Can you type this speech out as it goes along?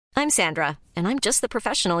I'm Sandra, and I'm just the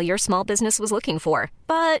professional your small business was looking for.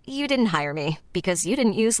 But you didn't hire me because you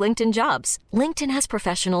didn't use LinkedIn Jobs. LinkedIn has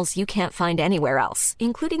professionals you can't find anywhere else,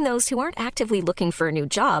 including those who aren't actively looking for a new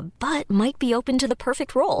job, but might be open to the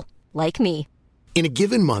perfect role, like me. In a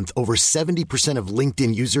given month, over 70% of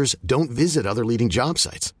LinkedIn users don't visit other leading job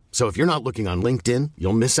sites. So if you're not looking on LinkedIn,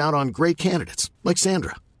 you'll miss out on great candidates like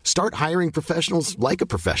Sandra. Start hiring professionals like a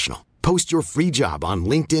professional. Post your free job on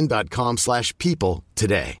linkedin.com/people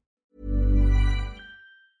today.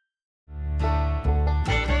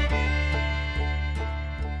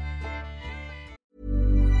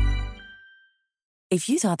 If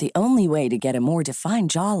you thought the only way to get a more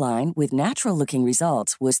defined jawline with natural-looking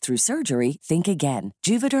results was through surgery, think again.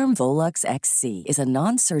 Juvederm Volux XC is a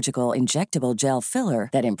non-surgical injectable gel filler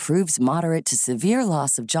that improves moderate to severe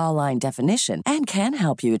loss of jawline definition and can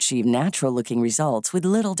help you achieve natural-looking results with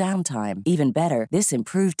little downtime. Even better, this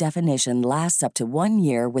improved definition lasts up to 1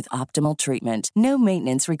 year with optimal treatment. No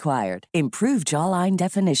maintenance required. Improve jawline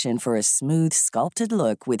definition for a smooth, sculpted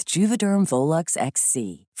look with Juvederm Volux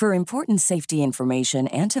XC. For important safety information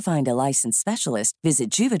and to find a licensed specialist, visit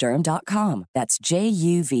Juvederm.com. That's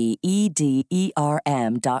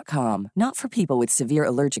JUVEDERM.com. Not for people with severe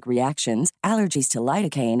allergic reactions, allergies to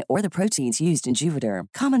lidocaine, or the proteins used in Juvederm.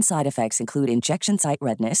 Common side effects include injection site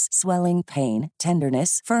redness, swelling, pain,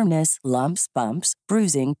 tenderness, firmness, lumps, bumps,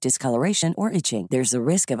 bruising, discoloration, or itching. There's a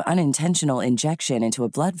risk of unintentional injection into a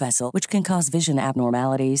blood vessel, which can cause vision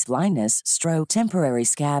abnormalities, blindness, stroke, temporary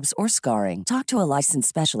scabs, or scarring. Talk to a licensed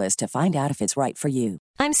specialist to find out if it's right for you.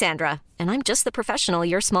 I'm Sandra, and I'm just the professional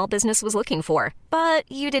your small business was looking for. But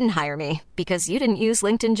you didn't hire me because you didn't use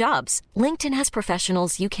LinkedIn Jobs. LinkedIn has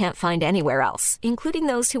professionals you can't find anywhere else, including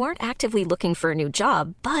those who aren't actively looking for a new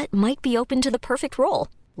job, but might be open to the perfect role,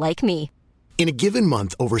 like me. In a given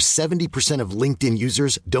month, over 70% of LinkedIn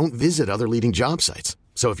users don't visit other leading job sites.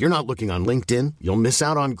 So if you're not looking on LinkedIn, you'll miss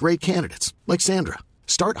out on great candidates like Sandra.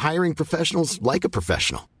 Start hiring professionals like a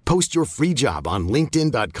professional. Post your free job on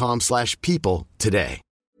linkedin.com/people today.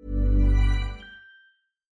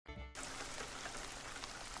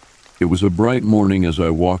 It was a bright morning as I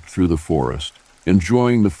walked through the forest,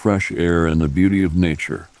 enjoying the fresh air and the beauty of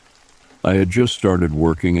nature. I had just started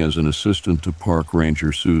working as an assistant to Park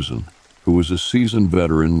Ranger Susan, who was a seasoned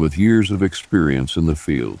veteran with years of experience in the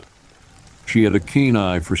field. She had a keen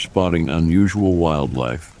eye for spotting unusual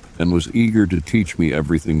wildlife and was eager to teach me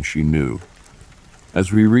everything she knew. As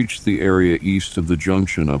we reached the area east of the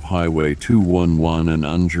junction of Highway 211 and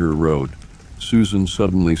Unger Road, Susan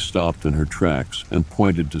suddenly stopped in her tracks and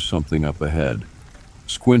pointed to something up ahead.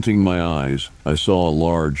 Squinting my eyes, I saw a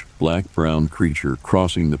large, black-brown creature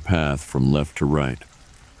crossing the path from left to right.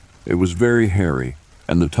 It was very hairy,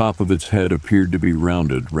 and the top of its head appeared to be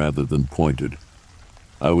rounded rather than pointed.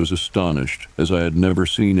 I was astonished, as I had never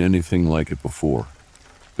seen anything like it before.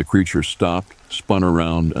 The creature stopped, spun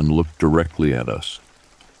around, and looked directly at us.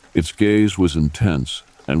 Its gaze was intense,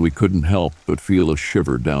 and we couldn't help but feel a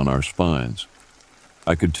shiver down our spines.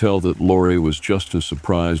 I could tell that Lori was just as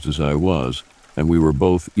surprised as I was, and we were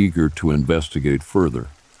both eager to investigate further.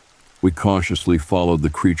 We cautiously followed the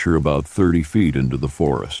creature about 30 feet into the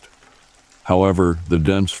forest. However, the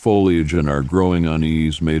dense foliage and our growing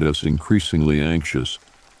unease made us increasingly anxious,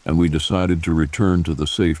 and we decided to return to the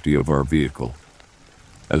safety of our vehicle.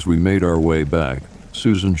 As we made our way back,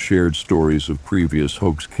 Susan shared stories of previous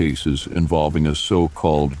hoax cases involving a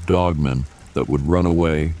so-called dogman that would run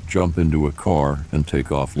away, jump into a car, and take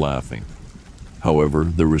off laughing. However,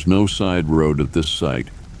 there was no side road at this site,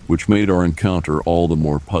 which made our encounter all the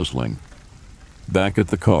more puzzling. Back at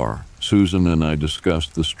the car, Susan and I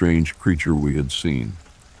discussed the strange creature we had seen.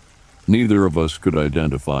 Neither of us could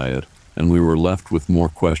identify it, and we were left with more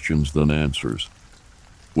questions than answers.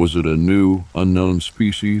 Was it a new, unknown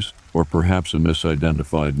species, or perhaps a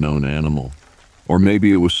misidentified known animal? Or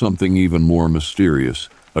maybe it was something even more mysterious,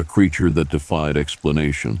 a creature that defied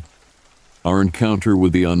explanation. Our encounter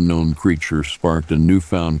with the unknown creature sparked a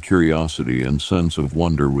newfound curiosity and sense of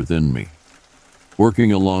wonder within me.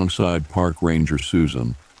 Working alongside Park Ranger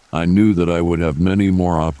Susan, I knew that I would have many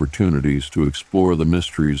more opportunities to explore the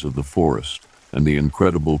mysteries of the forest and the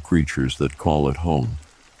incredible creatures that call it home.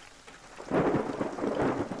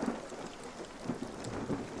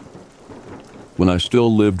 When I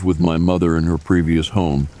still lived with my mother in her previous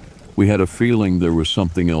home, we had a feeling there was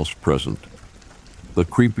something else present. The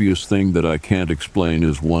creepiest thing that I can't explain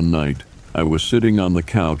is one night, I was sitting on the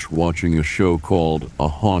couch watching a show called A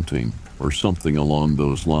Haunting, or something along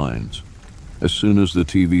those lines. As soon as the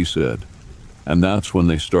TV said, and that's when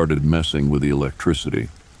they started messing with the electricity.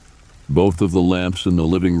 Both of the lamps in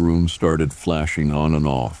the living room started flashing on and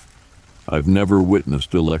off. I've never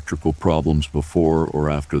witnessed electrical problems before or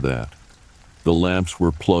after that. The lamps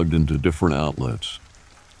were plugged into different outlets.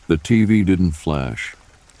 The TV didn't flash.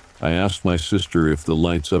 I asked my sister if the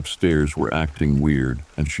lights upstairs were acting weird,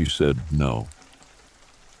 and she said no.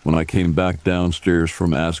 When I came back downstairs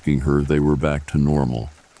from asking her, they were back to normal.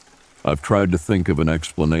 I've tried to think of an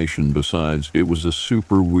explanation besides it was a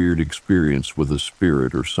super weird experience with a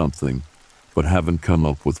spirit or something, but haven't come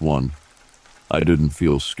up with one. I didn't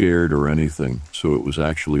feel scared or anything, so it was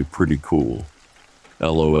actually pretty cool.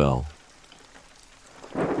 LOL.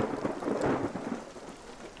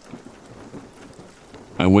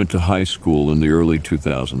 I went to high school in the early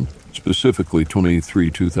 2000s, specifically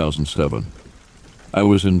 2007. I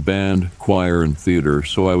was in band, choir, and theater,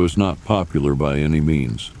 so I was not popular by any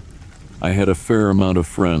means. I had a fair amount of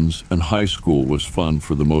friends, and high school was fun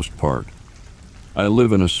for the most part. I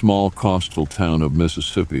live in a small coastal town of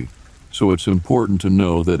Mississippi, so it's important to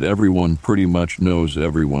know that everyone pretty much knows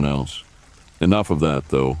everyone else. Enough of that,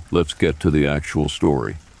 though. Let's get to the actual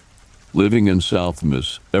story. Living in South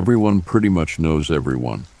Miss, everyone pretty much knows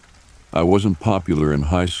everyone. I wasn't popular in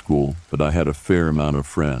high school, but I had a fair amount of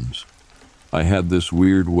friends. I had this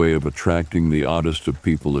weird way of attracting the oddest of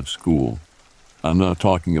people at school. I'm not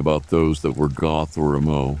talking about those that were goth or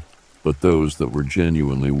emo, but those that were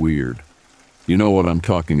genuinely weird. You know what I'm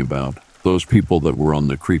talking about, those people that were on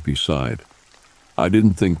the creepy side. I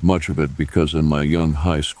didn't think much of it because in my young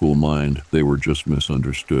high school mind, they were just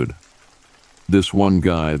misunderstood. This one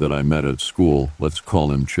guy that I met at school, let's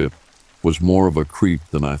call him Chip, was more of a creep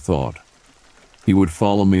than I thought. He would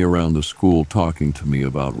follow me around the school talking to me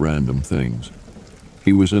about random things.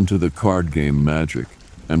 He was into the card game Magic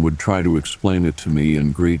and would try to explain it to me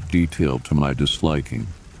in great detail to my disliking.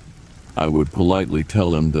 I would politely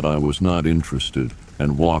tell him that I was not interested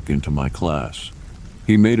and walk into my class.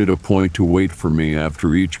 He made it a point to wait for me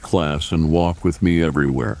after each class and walk with me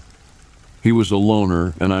everywhere. He was a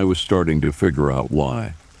loner, and I was starting to figure out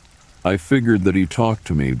why. I figured that he talked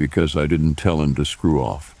to me because I didn't tell him to screw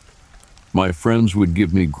off. My friends would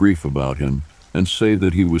give me grief about him and say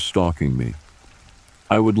that he was stalking me.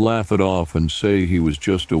 I would laugh it off and say he was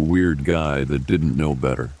just a weird guy that didn't know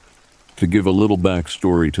better. To give a little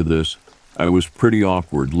backstory to this, I was pretty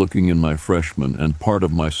awkward looking in my freshman and part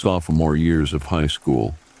of my sophomore years of high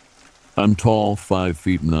school. I'm tall,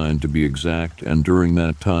 5'9" to be exact, and during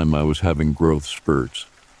that time I was having growth spurts.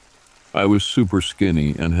 I was super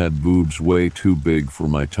skinny and had boobs way too big for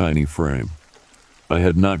my tiny frame. I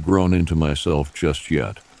had not grown into myself just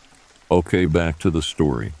yet. Okay, back to the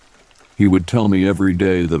story. He would tell me every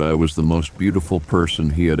day that I was the most beautiful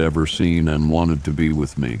person he had ever seen and wanted to be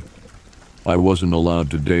with me. I wasn't allowed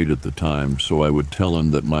to date at the time, so I would tell him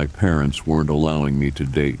that my parents weren't allowing me to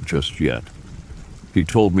date just yet. He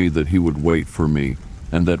told me that he would wait for me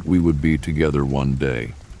and that we would be together one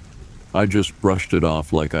day. I just brushed it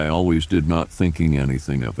off like I always did, not thinking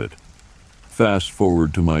anything of it. Fast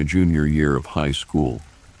forward to my junior year of high school.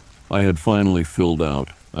 I had finally filled out.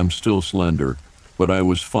 I'm still slender, but I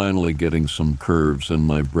was finally getting some curves and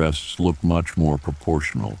my breasts looked much more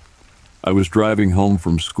proportional. I was driving home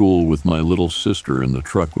from school with my little sister in the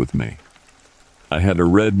truck with me. I had a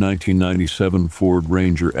red 1997 Ford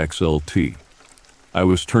Ranger XLT. I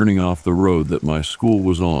was turning off the road that my school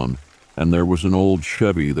was on, and there was an old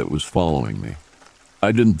Chevy that was following me.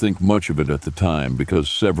 I didn't think much of it at the time because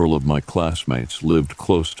several of my classmates lived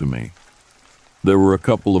close to me. There were a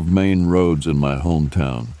couple of main roads in my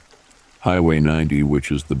hometown. Highway 90,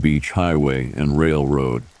 which is the beach highway, and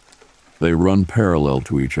Railroad. They run parallel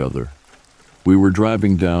to each other. We were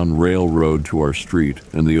driving down Railroad to our street,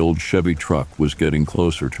 and the old Chevy truck was getting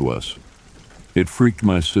closer to us. It freaked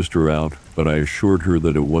my sister out, but I assured her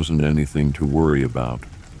that it wasn't anything to worry about.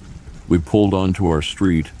 We pulled onto our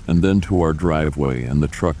street and then to our driveway, and the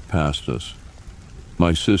truck passed us.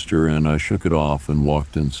 My sister and I shook it off and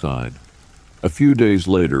walked inside. A few days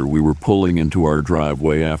later, we were pulling into our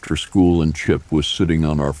driveway after school and Chip was sitting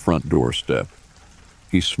on our front doorstep.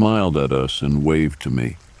 He smiled at us and waved to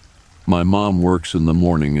me. My mom works in the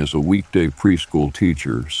morning as a weekday preschool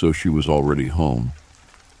teacher, so she was already home.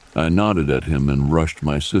 I nodded at him and rushed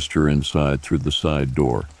my sister inside through the side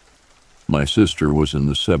door. My sister was in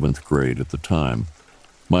the 7th grade at the time.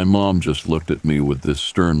 My mom just looked at me with this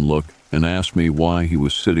stern look and asked me why he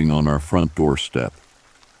was sitting on our front doorstep.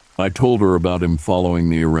 I told her about him following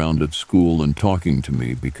me around at school and talking to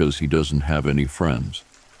me because he doesn't have any friends.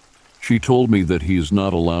 She told me that he is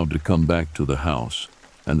not allowed to come back to the house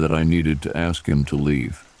and that I needed to ask him to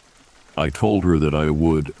leave. I told her that I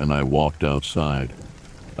would, and I walked outside.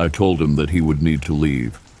 I told him that he would need to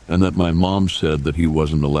leave and that my mom said that he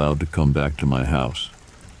wasn't allowed to come back to my house.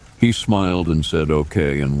 He smiled and said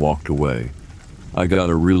okay and walked away. I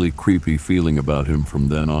got a really creepy feeling about him from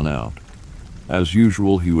then on out. As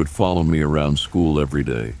usual, he would follow me around school every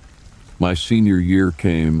day. My senior year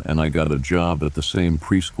came and I got a job at the same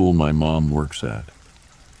preschool my mom works at.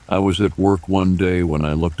 I was at work one day when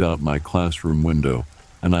I looked out my classroom window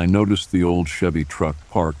and I noticed the old Chevy truck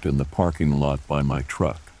parked in the parking lot by my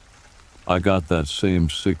truck. I got that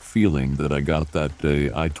same sick feeling that I got that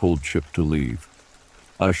day I told Chip to leave.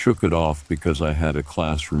 I shook it off because I had a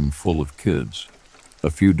classroom full of kids.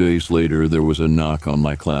 A few days later, there was a knock on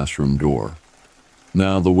my classroom door.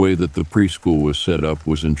 Now, the way that the preschool was set up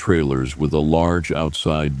was in trailers with a large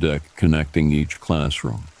outside deck connecting each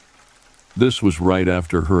classroom. This was right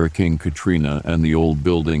after Hurricane Katrina and the old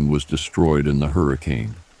building was destroyed in the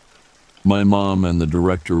hurricane. My mom and the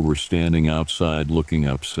director were standing outside looking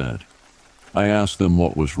upset. I asked them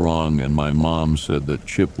what was wrong and my mom said that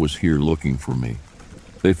Chip was here looking for me.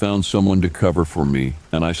 They found someone to cover for me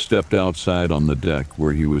and I stepped outside on the deck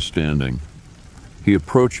where he was standing. He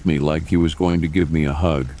approached me like he was going to give me a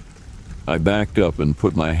hug. I backed up and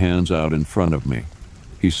put my hands out in front of me.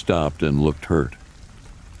 He stopped and looked hurt.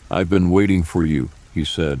 "I've been waiting for you," he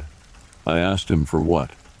said. I asked him for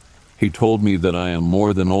what. He told me that I am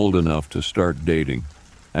more than old enough to start dating,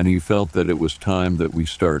 and he felt that it was time that we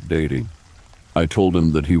start dating. I told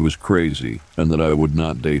him that he was crazy and that I would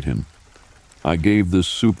not date him. I gave this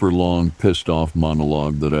super long, pissed off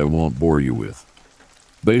monologue that I won't bore you with.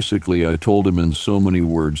 Basically, I told him in so many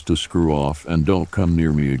words to screw off and don't come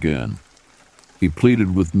near me again. He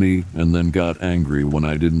pleaded with me and then got angry when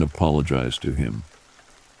I didn't apologize to him.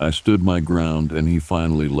 I stood my ground and he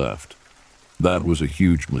finally left. That was a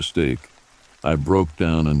huge mistake. I broke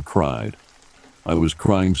down and cried. I was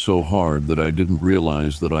crying so hard that I didn't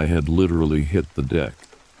realize that I had literally hit the deck.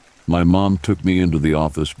 My mom took me into the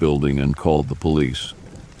office building and called the police.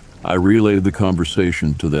 I relayed the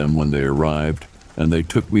conversation to them when they arrived, and they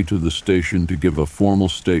took me to the station to give a formal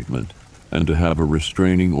statement and to have a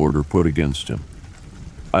restraining order put against him.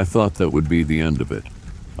 I thought that would be the end of it.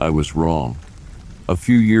 I was wrong. A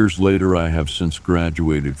few years later, I have since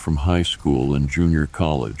graduated from high school and junior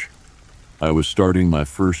college. I was starting my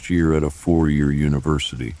first year at a 4-year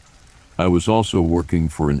university. I was also working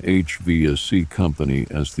for an HVAC company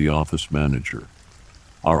as the office manager.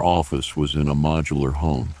 Our office was in a modular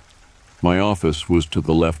home. My office was to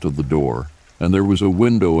the left of the door, and there was a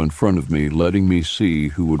window in front of me letting me see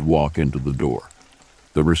who would walk into the door.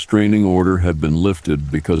 The restraining order had been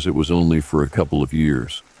lifted because it was only for a couple of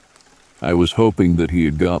years. I was hoping that he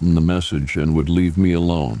had gotten the message and would leave me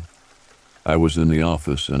alone. I was in the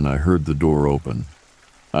office and I heard the door open.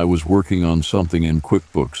 I was working on something in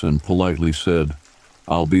QuickBooks and politely said,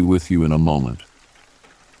 "I'll be with you in a moment."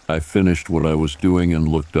 I finished what I was doing and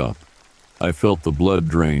looked up. I felt the blood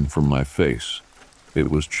drain from my face. It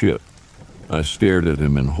was Chip. I stared at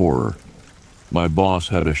him in horror. My boss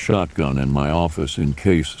had a shotgun in my office in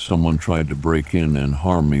case someone tried to break in and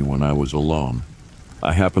harm me when I was alone.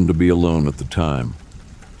 I happened to be alone at the time.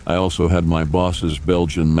 I also had my boss's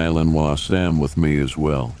Belgian Malinois Sam with me as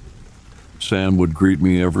well. Sam would greet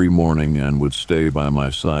me every morning and would stay by my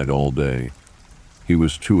side all day. He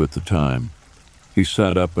was 2 at the time. He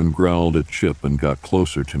sat up and growled at Chip and got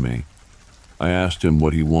closer to me. I asked him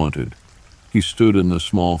what he wanted. He stood in the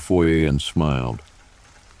small foyer and smiled.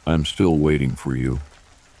 "I'm still waiting for you."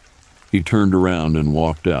 He turned around and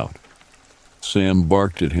walked out. Sam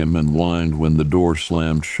barked at him and whined when the door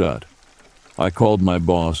slammed shut. I called my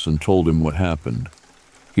boss and told him what happened.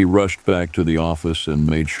 He rushed back to the office and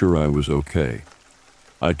made sure I was okay.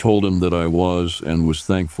 I told him that I was and was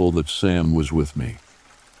thankful that Sam was with me.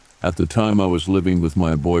 At the time, I was living with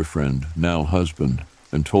my boyfriend, now husband,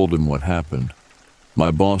 and told him what happened. My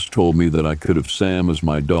boss told me that I could have Sam as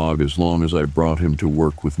my dog as long as I brought him to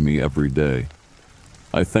work with me every day.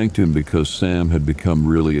 I thanked him because Sam had become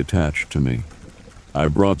really attached to me. I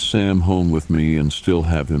brought Sam home with me and still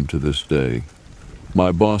have him to this day.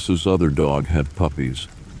 My boss's other dog had puppies.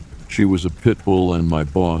 She was a pit bull and my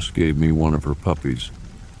boss gave me one of her puppies.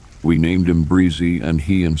 We named him Breezy and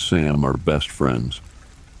he and Sam are best friends.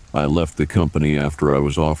 I left the company after I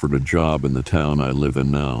was offered a job in the town I live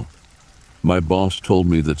in now. My boss told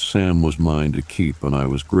me that Sam was mine to keep and I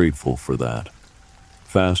was grateful for that.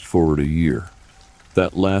 Fast forward a year.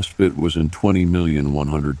 That last bit was in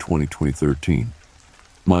 2013.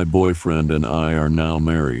 My boyfriend and I are now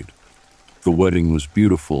married. The wedding was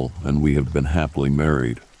beautiful and we have been happily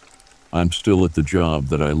married. I'm still at the job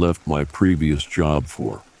that I left my previous job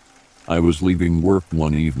for. I was leaving work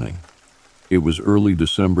one evening. It was early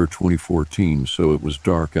December 2014, so it was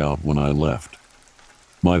dark out when I left.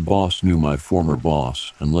 My boss knew my former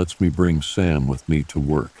boss and lets me bring Sam with me to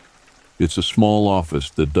work. It's a small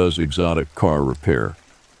office that does exotic car repair.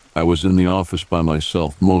 I was in the office by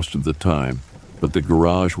myself most of the time, but the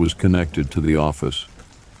garage was connected to the office.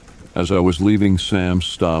 As I was leaving, Sam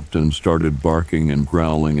stopped and started barking and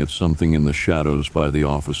growling at something in the shadows by the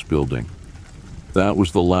office building. That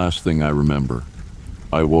was the last thing I remember.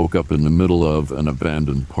 I woke up in the middle of an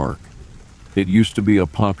abandoned park. It used to be a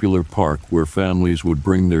popular park where families would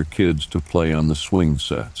bring their kids to play on the swing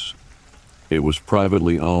sets. It was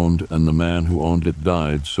privately owned, and the man who owned it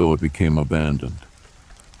died, so it became abandoned.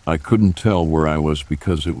 I couldn't tell where I was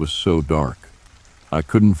because it was so dark. I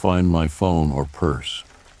couldn't find my phone or purse.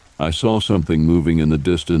 I saw something moving in the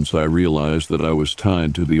distance. I realized that I was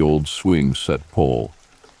tied to the old swing set pole.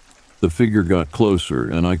 The figure got closer,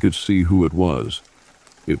 and I could see who it was.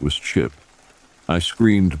 It was Chip. I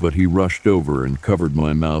screamed, but he rushed over and covered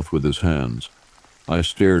my mouth with his hands. I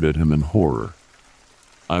stared at him in horror.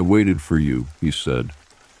 "I waited for you," he said.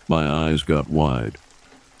 My eyes got wide.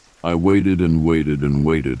 "I waited and waited and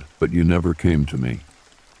waited, but you never came to me.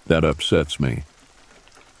 That upsets me."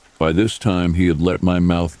 By this time, he had let my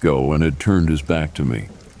mouth go and had turned his back to me.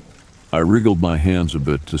 I wriggled my hands a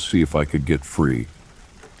bit to see if I could get free.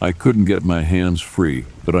 I couldn't get my hands free,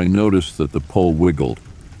 but I noticed that the pole wiggled.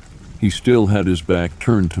 He still had his back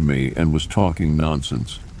turned to me and was talking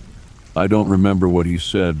nonsense. I don't remember what he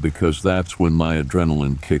said because that's when my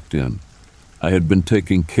adrenaline kicked in. I had been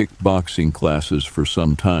taking kickboxing classes for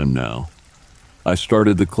some time now. I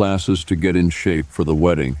started the classes to get in shape for the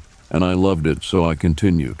wedding, and I loved it, so I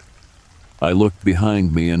continued. I looked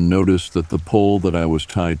behind me and noticed that the pole that I was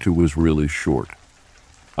tied to was really short.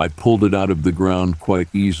 I pulled it out of the ground quite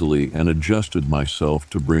easily and adjusted myself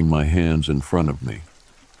to bring my hands in front of me.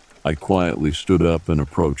 I quietly stood up and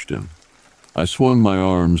approached him. I swung my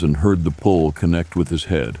arms and heard the pole connect with his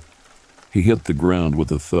head. He hit the ground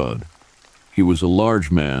with a thud. He was a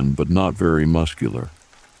large man, but not very muscular.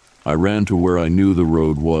 I ran to where I knew the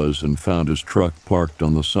road was and found his truck parked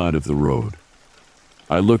on the side of the road.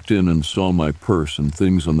 I looked in and saw my purse and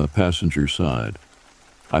things on the passenger side.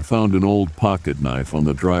 I found an old pocket knife on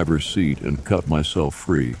the driver's seat and cut myself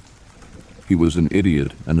free. He was an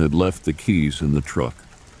idiot and had left the keys in the truck.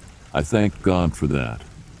 I thanked God for that.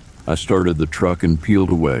 I started the truck and peeled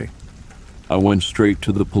away. I went straight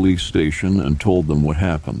to the police station and told them what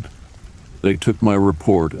happened. They took my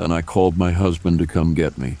report and I called my husband to come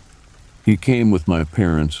get me. He came with my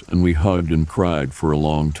parents and we hugged and cried for a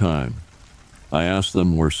long time. I asked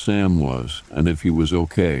them where Sam was and if he was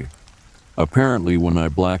okay. Apparently, when I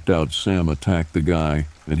blacked out, Sam attacked the guy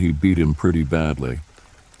and he beat him pretty badly.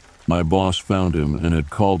 My boss found him and had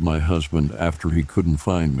called my husband after he couldn't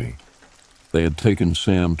find me. They had taken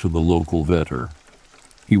Sam to the local veter.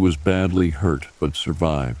 He was badly hurt but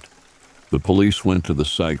survived. The police went to the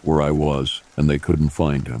site where I was and they couldn't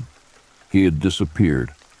find him. He had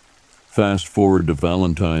disappeared. Fast forward to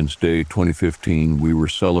Valentine's Day 2015, we were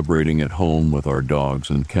celebrating at home with our dogs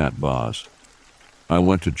and cat Boz. I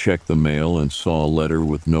went to check the mail and saw a letter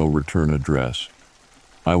with no return address.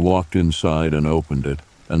 I walked inside and opened it,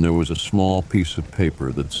 and there was a small piece of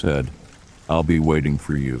paper that said, "I'll be waiting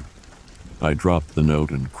for you." I dropped the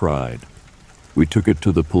note and cried. We took it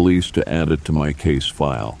to the police to add it to my case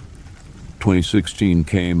file. 2016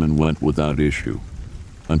 came and went without issue.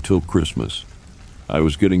 Until Christmas. I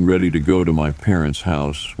was getting ready to go to my parents'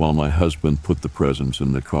 house while my husband put the presents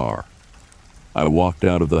in the car. I walked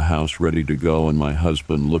out of the house ready to go, and my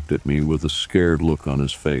husband looked at me with a scared look on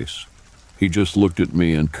his face. He just looked at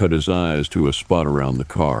me and cut his eyes to a spot around the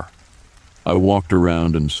car. I walked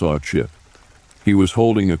around and saw Chip. He was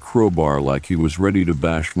holding a crowbar like he was ready to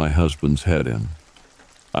bash my husband's head in.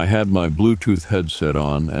 I had my Bluetooth headset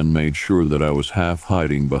on and made sure that I was half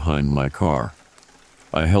hiding behind my car.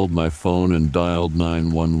 I held my phone and dialed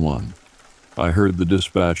 911. I heard the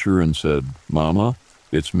dispatcher and said, "Mama,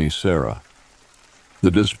 it's me, Sarah."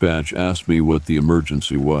 The dispatch asked me what the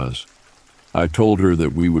emergency was. I told her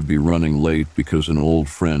that we would be running late because an old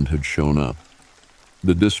friend had shown up.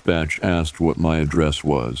 The dispatch asked what my address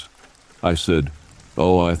was. I said,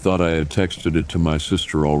 "Oh, I thought I had texted it to my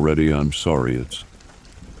sister already. I'm sorry,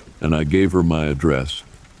 And I gave her my address.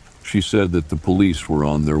 She said that the police were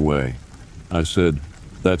on their way. I said,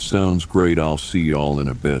 "That sounds great, I'll see y'all in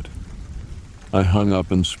a bit." I hung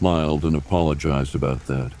up and smiled and apologized about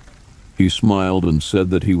that. He smiled and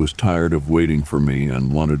said that he was tired of waiting for me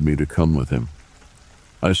and wanted me to come with him.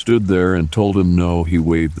 I stood there and told him no. He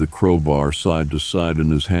waved the crowbar side to side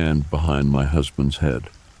in his hand behind my husband's head.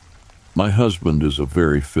 My husband is a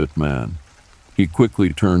very fit man. He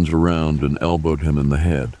quickly turns around and elbowed him in the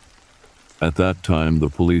head. At that time, the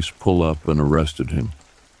police pull up and arrested him.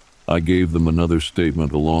 I gave them another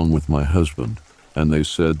statement along with my husband, and they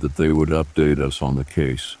said that they would update us on the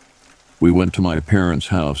case. We went to my parents'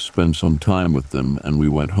 house, spent some time with them, and we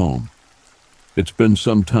went home. It's been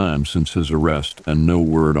some time since his arrest and no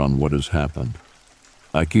word on what has happened.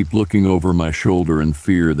 I keep looking over my shoulder in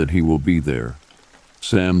fear that he will be there.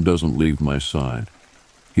 Sam doesn't leave my side.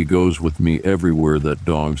 He goes with me everywhere that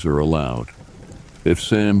dogs are allowed. If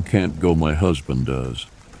Sam can't go, my husband does.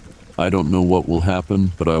 I don't know what will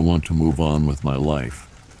happen, but I want to move on with my life.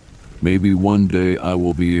 Maybe one day I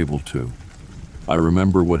will be able to. I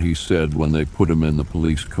remember what he said when they put him in the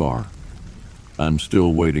police car. I'm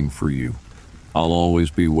still waiting for you. I'll always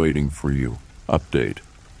be waiting for you. Update.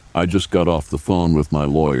 I just got off the phone with my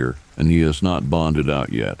lawyer, and he has not bonded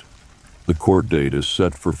out yet. The court date is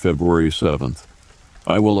set for February 7th.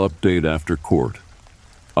 I will update after court.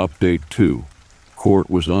 Update 2. Court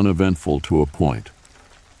was uneventful to a point.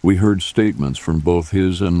 We heard statements from both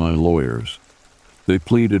his and my lawyers. They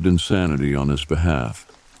pleaded insanity on his behalf.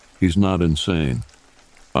 He's not insane.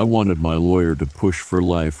 I wanted my lawyer to push for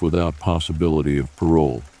life without possibility of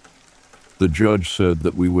parole. The judge said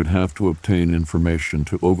that we would have to obtain information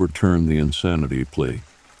to overturn the insanity plea.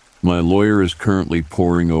 My lawyer is currently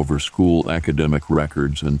poring over school academic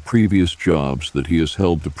records and previous jobs that he has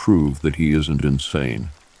held to prove that he isn't insane.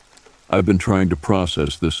 I've been trying to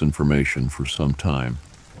process this information for some time.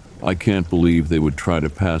 I can't believe they would try to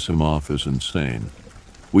pass him off as insane.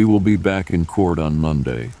 We will be back in court on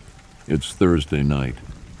Monday. It's Thursday night.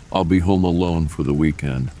 I'll be home alone for the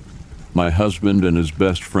weekend. My husband and his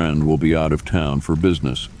best friend will be out of town for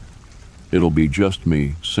business. It'll be just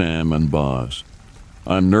me, Sam, and Boz.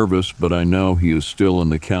 I'm nervous, but I know he is still in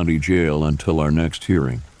the county jail until our next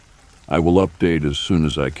hearing. I will update as soon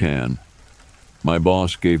as I can. My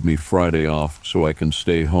boss gave me Friday off so I can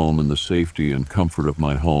stay home in the safety and comfort of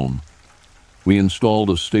my home. We installed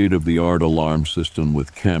a state-of-the-art alarm system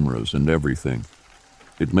with cameras and everything.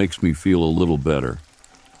 It makes me feel a little better.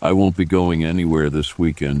 I won't be going anywhere this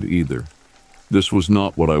weekend either. This was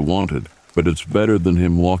not what I wanted, but it's better than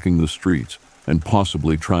him walking the streets and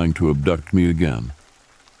possibly trying to abduct me again.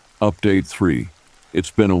 Update 3. It's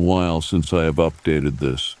been a while since I have updated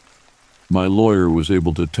this. My lawyer was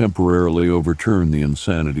able to temporarily overturn the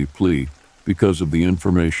insanity plea because of the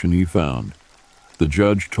information he found. The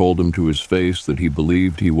judge told him to his face that he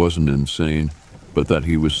believed he wasn't insane, but that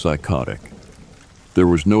he was psychotic. There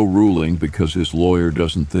was no ruling because his lawyer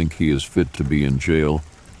doesn't think he is fit to be in jail,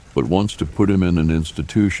 but wants to put him in an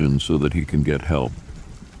institution so that he can get help.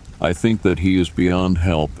 I think that he is beyond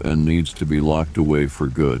help and needs to be locked away for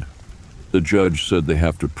good. The judge said they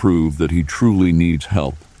have to prove that he truly needs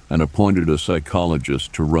help and appointed a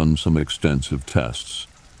psychologist to run some extensive tests.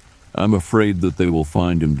 I'm afraid that they will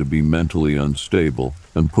find him to be mentally unstable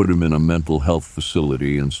and put him in a mental health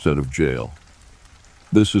facility instead of jail.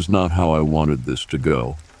 This is not how I wanted this to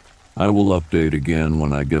go. I will update again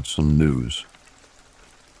when I get some news.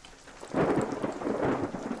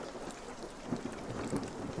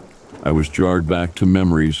 I was jarred back to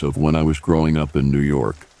memories of when I was growing up in New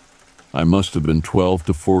York. I must have been 12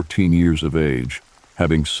 to 14 years of age,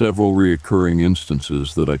 having several recurring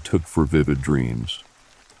instances that I took for vivid dreams.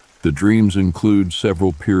 The dreams include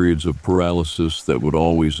several periods of paralysis that would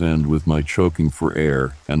always end with my choking for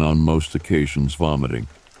air and on most occasions vomiting.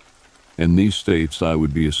 In these states, I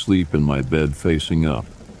would be asleep in my bed facing up.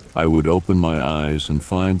 I would open my eyes and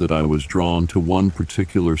find that I was drawn to one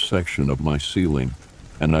particular section of my ceiling,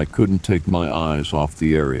 and I couldn't take my eyes off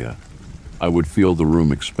the area. I would feel the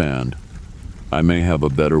room expand. I may have a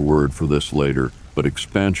better word for this later, but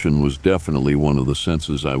expansion was definitely one of the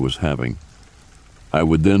senses I was having. I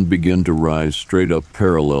would then begin to rise straight up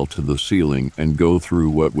parallel to the ceiling and go through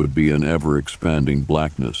what would be an ever-expanding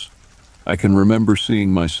blackness. I can remember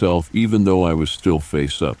seeing myself even though I was still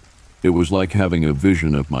face up. It was like having a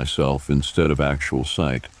vision of myself instead of actual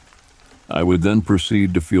sight. I would then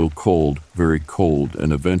proceed to feel cold, very cold,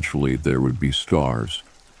 and eventually there would be stars.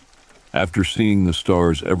 After seeing the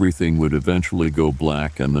stars, everything would eventually go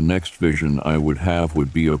black, and the next vision I would have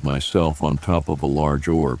would be of myself on top of a large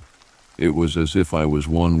orb. It was as if I was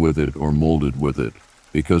one with it or molded with it,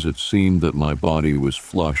 because it seemed that my body was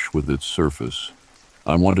flush with its surface.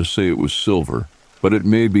 I want to say it was silver, but it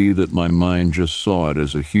may be that my mind just saw it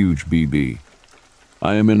as a huge BB.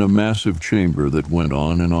 I am in a massive chamber that went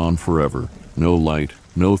on and on forever. No light,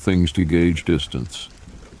 no things to gauge distance.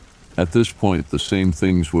 At this point, the same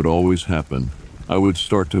things would always happen. I would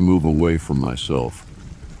start to move away from myself.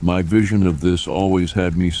 My vision of this always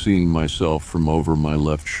had me seeing myself from over my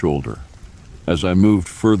left shoulder. As I moved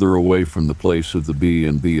further away from the place of the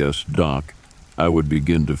B&B's dock, I would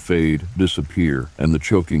begin to fade, disappear, and the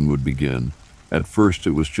choking would begin. At first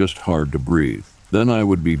it was just hard to breathe. Then I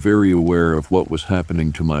would be very aware of what was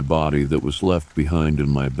happening to my body that was left behind in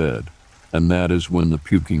my bed, and that is when the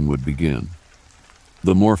puking would begin.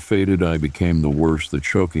 The more faded I became, the worse the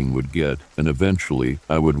choking would get, and eventually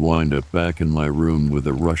I would wind up back in my room with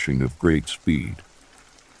a rushing of great speed.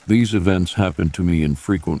 These events happened to me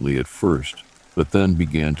infrequently at first, but then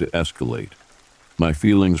began to escalate. My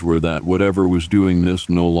feelings were that whatever was doing this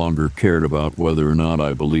no longer cared about whether or not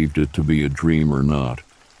I believed it to be a dream or not.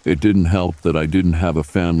 It didn't help that I didn't have a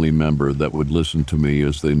family member that would listen to me,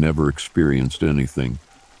 as they never experienced anything.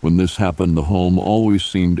 When this happened, the home always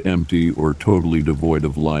seemed empty or totally devoid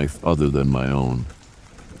of life other than my own.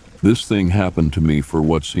 This thing happened to me for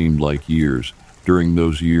what seemed like years. During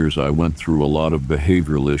those years, I went through a lot of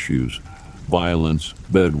behavioral issues: violence,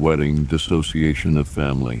 bedwetting, dissociation of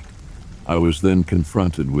family. I was then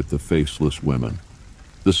confronted with the faceless women.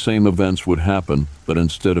 The same events would happen, but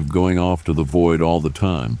instead of going off to the void all the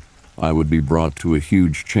time, I would be brought to a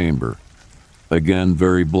huge chamber. Again,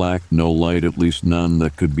 very black, no light, at least none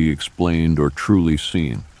that could be explained or truly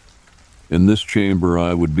seen. In this chamber,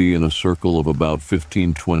 I would be in a circle of about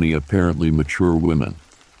 15-20 apparently mature women.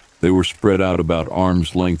 They were spread out about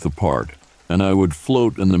arm's length apart, and I would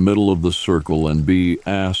float in the middle of the circle and be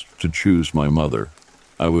asked to choose my mother.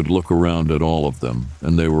 I would look around at all of them,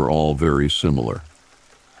 and they were all very similar.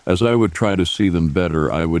 As I would try to see them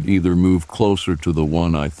better, I would either move closer to the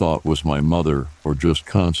one I thought was my mother or just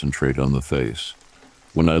concentrate on the face.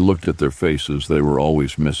 When I looked at their faces, they were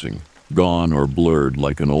always missing, gone or blurred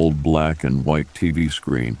like an old black and white TV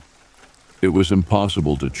screen. It was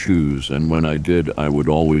impossible to choose, and when I did, I would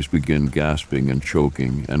always begin gasping and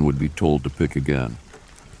choking and would be told to pick again.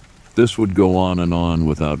 This would go on and on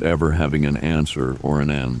without ever having an answer or an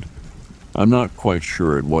end. I'm not quite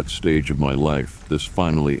sure at what stage of my life this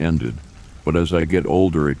finally ended, but as I get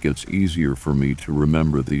older, it gets easier for me to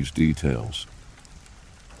remember these details.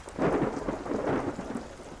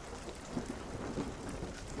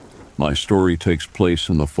 My story takes place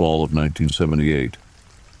in the fall of 1978.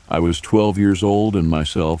 I was 12 years old, and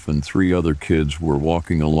myself and 3 other kids were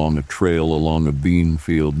walking along a trail along a bean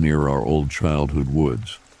field near our old childhood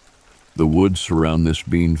woods. The woods surround this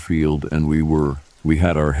bean field, and we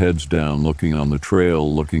had our heads down looking on the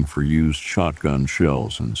trail, looking for used shotgun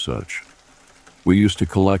shells and such. We used to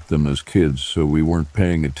collect them as kids, so we weren't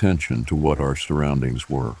paying attention to what our surroundings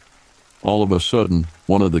were. All of a sudden,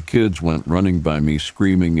 one of the kids went running by me,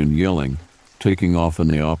 screaming and yelling, taking off in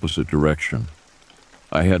the opposite direction.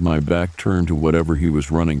 I had my back turned to whatever he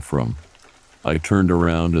was running from. I turned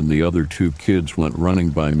around, and the other 2 kids went running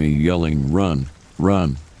by me, yelling, "Run,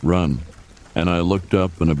 run, run." And I looked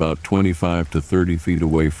up, and about 25 to 30 feet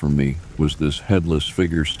away from me was this headless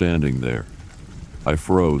figure standing there. I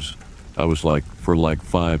froze. For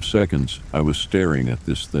 5 seconds, I was staring at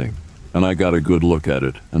this thing. And I got a good look at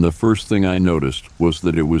it, and the first thing I noticed was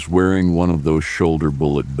that it was wearing one of those shoulder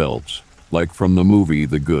bullet belts, like from the movie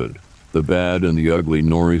The Good, the Bad, and the Ugly.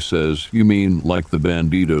 Nori says, "You mean like the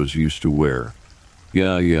banditos used to wear?"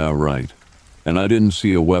 Yeah, right. And I didn't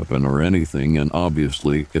see a weapon or anything, and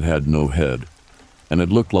obviously it had no head, and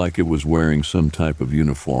it looked like it was wearing some type of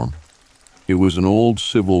uniform. It was an old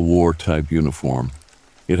Civil War type uniform.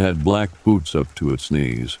 It had black boots up to its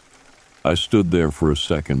knees. I stood there for a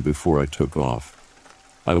second before I took off.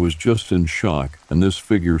 I was just in shock, and this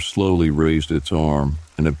figure slowly raised its arm,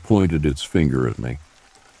 and it pointed its finger at me.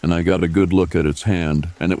 And I got a good look at its hand,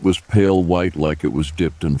 and it was pale white like it was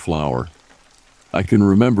dipped in flour. I can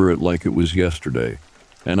remember it like it was yesterday,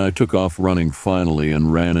 and I took off running finally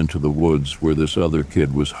and ran into the woods where this other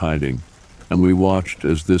kid was hiding, and we watched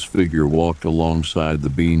as this figure walked alongside the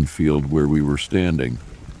bean field where we were standing,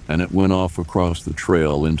 and it went off across the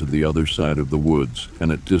trail into the other side of the woods,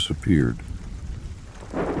 and it disappeared.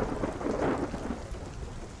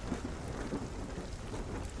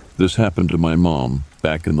 This happened to my mom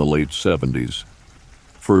back in the late 70s.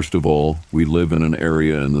 First of all, we live in an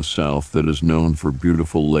area in the South that is known for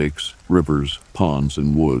beautiful lakes, rivers, ponds,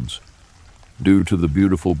 and woods. Due to the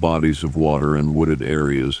beautiful bodies of water and wooded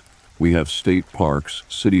areas, we have state parks,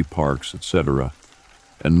 city parks, etc.,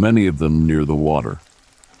 and many of them near the water.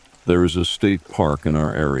 There is a state park in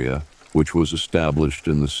our area, which was established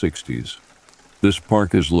in the 60s. This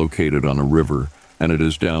park is located on a river, and it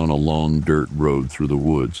is down a long dirt road through the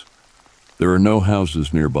woods. There are no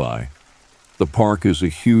houses nearby. The park is a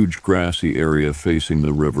huge grassy area facing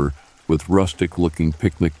the river with rustic-looking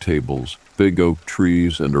picnic tables, big oak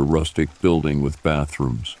trees, and a rustic building with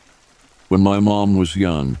bathrooms. When my mom was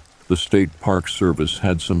young, The State Park Service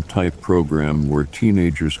had some type program where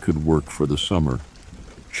teenagers could work for the summer.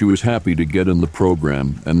 She was happy to get in the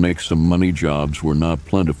program and make some money. Jobs were not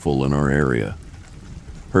plentiful in our area.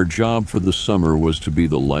 Her job for the summer was to be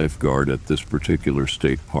the lifeguard at this particular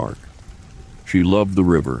state park. She loved the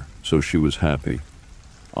river, so she was happy.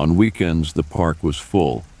 On weekends, the park was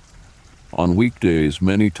full. On weekdays,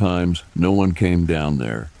 many times, no one came down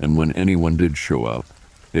there, and when anyone did show up,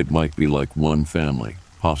 it might be like one family,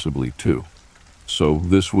 possibly two. So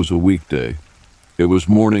this was a weekday. It was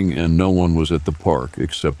morning and no one was at the park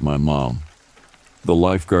except my mom. The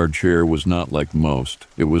lifeguard chair was not like most.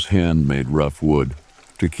 It was handmade rough wood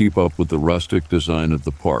to keep up with the rustic design of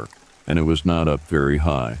the park, and it was not up very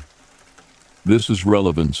high. This is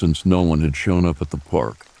relevant since no one had shown up at the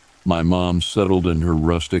park. My mom settled in her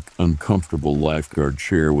rustic, uncomfortable lifeguard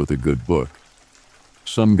chair with a good book.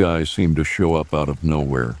 Some guy seemed to show up out of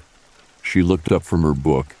nowhere. She looked up from her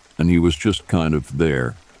book, and he was just kind of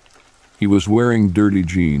there. He was wearing dirty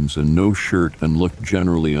jeans and no shirt and looked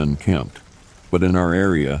generally unkempt, but in our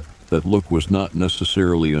area, that look was not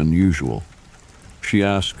necessarily unusual. She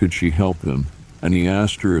asked could she help him, and he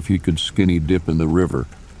asked her if he could skinny dip in the river.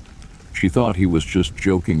 She thought he was just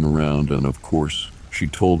joking around, and of course, she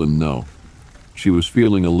told him no. She was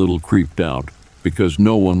feeling a little creeped out because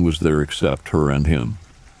no one was there except her and him.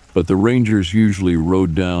 But the rangers usually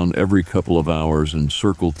rode down every couple of hours and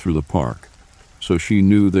circled through the park, so she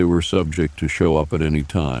knew they were subject to show up at any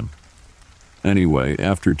time. Anyway,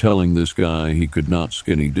 after telling this guy he could not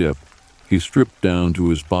skinny dip, he stripped down to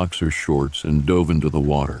his boxer shorts and dove into the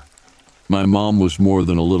water. My mom was more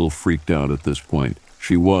than a little freaked out at this point.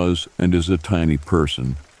 She was, and is a tiny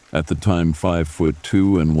person, at the time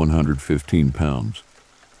 5'2" and 115 pounds.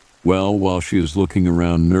 Well, while she is looking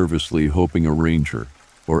around nervously hoping a ranger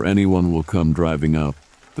or anyone will come driving up,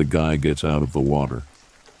 the guy gets out of the water.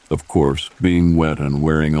 Of course, being wet and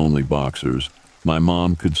wearing only boxers, my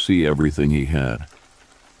mom could see everything he had.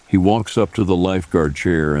 He walks up to the lifeguard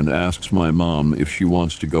chair and asks my mom if she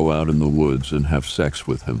wants to go out in the woods and have sex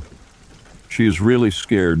with him. She is really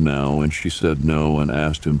scared now, and she said no and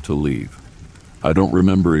asked him to leave. I don't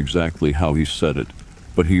remember exactly how he said it,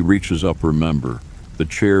 but he reaches up, remember, the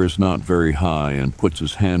chair is not very high, and puts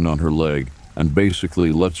his hand on her leg and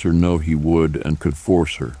basically lets her know he would and could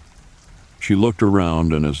force her. She looked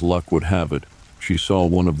around, and as luck would have it, she saw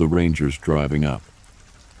one of the rangers driving up.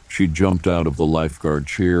 She jumped out of the lifeguard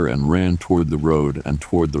chair and ran toward the road and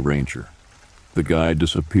toward the ranger. The guy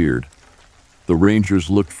disappeared. The rangers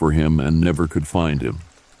looked for him and never could find him.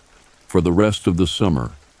 For the rest of the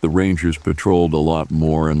summer, the rangers patrolled a lot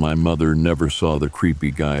more, and my mother never saw the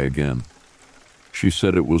creepy guy again. She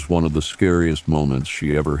said it was one of the scariest moments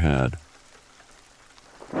she ever had.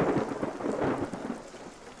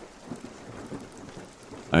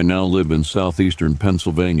 I now live in southeastern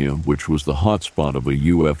Pennsylvania, which was the hotspot of a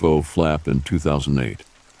UFO flap in 2008.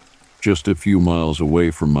 Just a few miles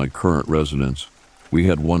away from my current residence, we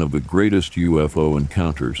had one of the greatest UFO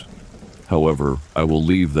encounters. However, I will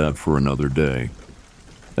leave that for another day.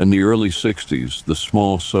 In the early 60s, the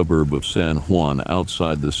small suburb of San Juan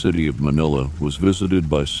outside the city of Manila was visited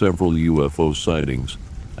by several UFO sightings,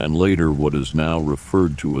 and later what is now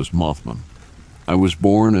referred to as Mothman. I was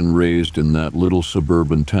born and raised in that little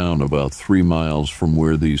suburban town about 3 miles from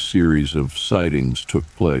where these series of sightings took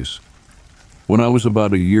place. When I was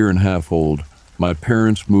about a year and a half old, my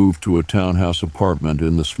parents moved to a townhouse apartment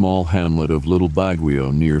in the small hamlet of Little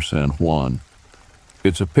Baguio near San Juan.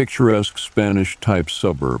 It's a picturesque Spanish-type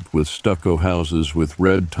suburb with stucco houses with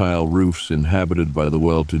red tile roofs inhabited by the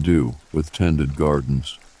well-to-do, with tended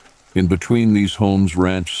gardens. In between these homes,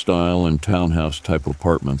 ranch-style and townhouse-type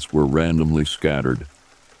apartments were randomly scattered.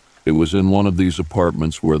 It was in one of these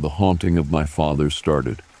apartments where the haunting of my father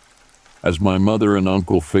started. As my mother and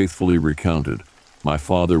uncle faithfully recounted, my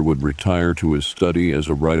father would retire to his study as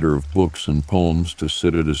a writer of books and poems to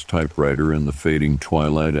sit at his typewriter in the fading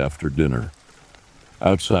twilight after dinner.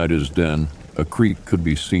 Outside his den, a creek could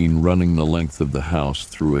be seen running the length of the house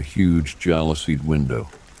through a huge jalousied window.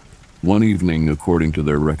 One evening, according to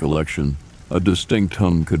their recollection, a distinct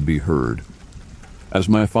hum could be heard. As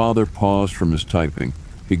my father paused from his typing,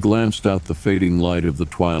 he glanced out the fading light of the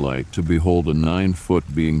twilight to behold a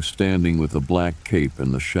 9-foot being standing with a black cape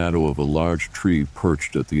in the shadow of a large tree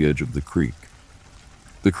perched at the edge of the creek.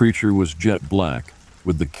 The creature was jet black,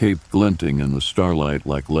 with the cape glinting in the starlight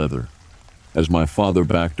like leather. As my father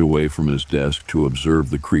backed away from his desk to observe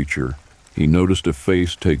the creature, he noticed a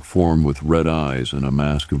face take form with red eyes and a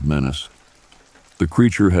mask of menace. The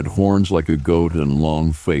creature had horns like a goat and a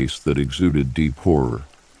long face that exuded deep horror.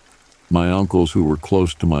 My uncles who were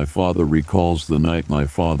close to my father recalls the night my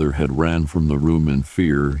father had ran from the room in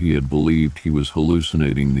fear. He had believed he was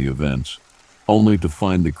hallucinating the events, only to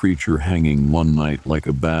find the creature hanging one night like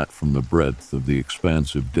a bat from the breadth of the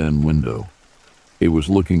expansive den window. It was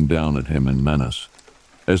looking down at him in menace.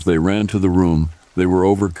 As they ran to the room, they were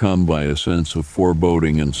overcome by a sense of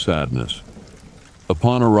foreboding and sadness.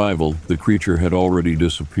 Upon arrival, the creature had already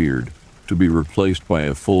disappeared, to be replaced by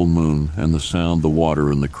a full moon and the sound of the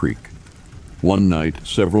water in the creek. One night,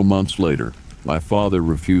 several months later, my father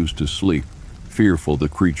refused to sleep, fearful the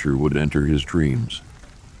creature would enter his dreams.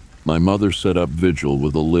 My mother set up vigil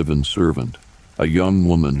with a live-in servant, a young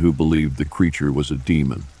woman who believed the creature was a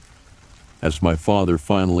demon. As my father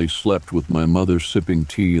finally slept with my mother sipping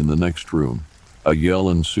tea in the next room, a yell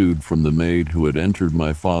ensued from the maid who had entered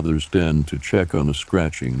my father's den to check on a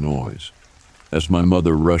scratching noise. As my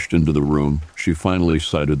mother rushed into the room, she finally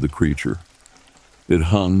sighted the creature. It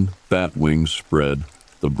hung, bat wings spread,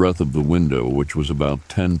 the breadth of the window, which was about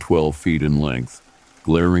 10-12 feet in length,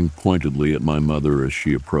 glaring pointedly at my mother as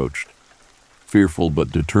she approached. Fearful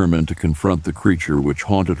but determined to confront the creature which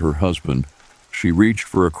haunted her husband, she reached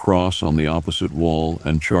for a cross on the opposite wall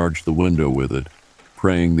and charged the window with it,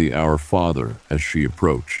 praying the Our Father as she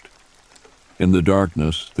approached. In the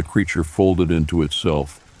darkness, the creature folded into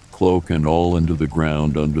itself, cloak and all, into the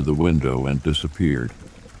ground under the window and disappeared.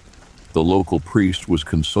 The local priest was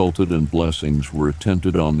consulted and blessings were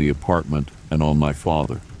attempted on the apartment and on my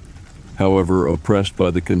father. However, oppressed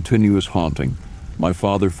by the continuous haunting, my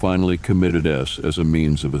father finally committed as a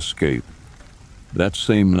means of escape. That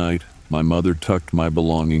same night, my mother tucked my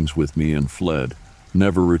belongings with me and fled,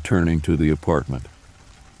 never returning to the apartment.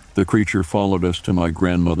 The creature followed us to my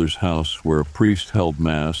grandmother's house, where a priest held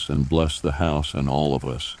mass and blessed the house and all of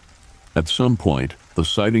us. At some point, the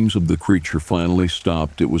sightings of the creature finally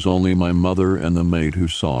stopped. It was only my mother and the maid who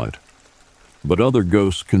saw it. But other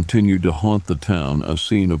ghosts continued to haunt the town, a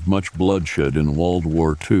scene of much bloodshed in World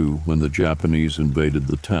War II when the Japanese invaded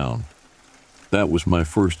the town. That was my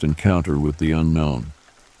first encounter with the unknown.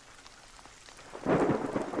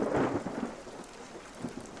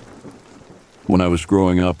 When I was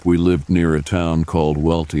growing up, we lived near a town called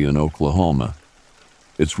Welty in Oklahoma.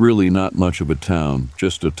 It's really not much of a town,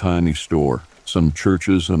 just a tiny store, some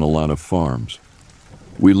churches, and a lot of farms.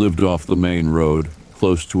 We lived off the main road,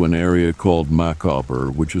 close to an area called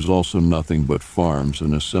Macabre, which is also nothing but farms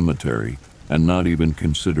and a cemetery, and not even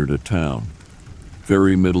considered a town.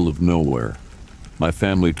 Very middle of nowhere. My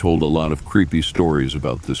family told a lot of creepy stories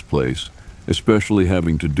about this place, especially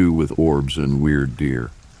having to do with orbs and weird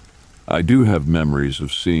deer. I do have memories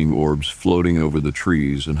of seeing orbs floating over the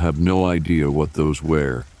trees and have no idea what those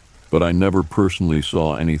were, but I never personally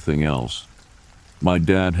saw anything else. My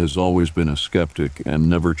dad has always been a skeptic and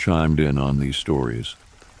never chimed in on these stories.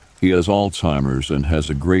 He has Alzheimer's and has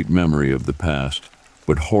a great memory of the past,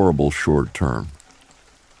 but horrible short term.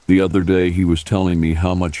 The other day he was telling me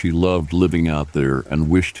how much he loved living out there and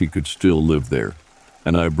wished he could still live there,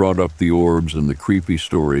 and I brought up the orbs and the creepy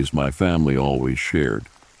stories my family always shared.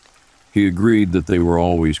 He agreed that they were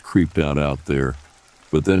always creeped out there,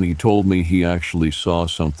 but then he told me he actually saw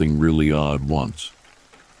something really odd once.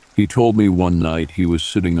 He told me one night he was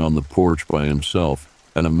sitting on the porch by himself,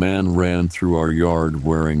 and a man ran through our yard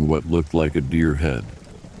wearing what looked like a deer head.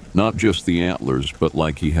 Not just the antlers, but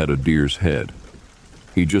like he had a deer's head.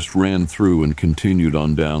 He just ran through and continued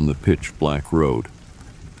on down the pitch-black road.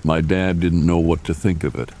 My dad didn't know what to think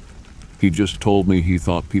of it. He just told me he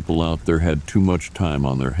thought people out there had too much time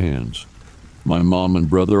on their hands. My mom and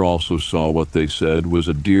brother also saw what they said was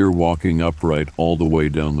a deer walking upright all the way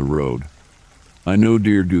down the road. I know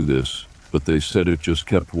deer do this, but they said it just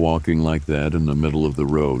kept walking like that in the middle of the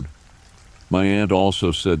road. My aunt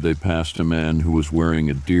also said they passed a man who was wearing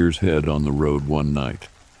a deer's head on the road one night.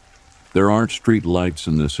 There aren't street lights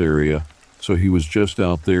in this area, so he was just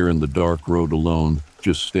out there in the dark road alone,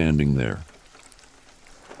 just standing there.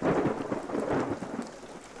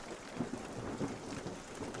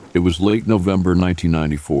 It was late November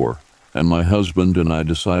 1994, and my husband and I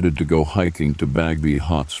decided to go hiking to Bagby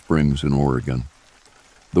Hot Springs in Oregon.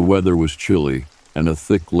 The weather was chilly, and a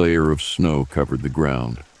thick layer of snow covered the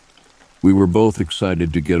ground. We were both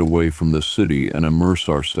excited to get away from the city and immerse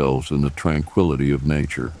ourselves in the tranquility of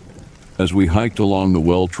nature. As we hiked along the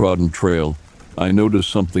well-trodden trail, I noticed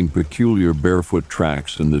something peculiar: barefoot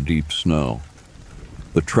tracks in the deep snow.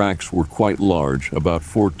 The tracks were quite large, about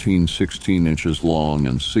 14-16 inches long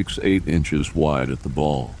and 6-8 inches wide at the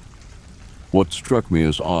ball. What struck me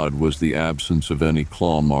as odd was the absence of any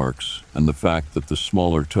claw marks and the fact that the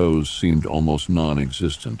smaller toes seemed almost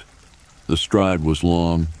non-existent. The stride was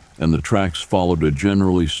long, and the tracks followed a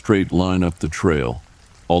generally straight line up the trail,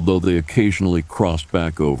 although they occasionally crossed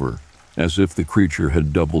back over, as if the creature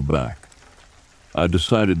had doubled back. I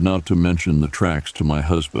decided not to mention the tracks to my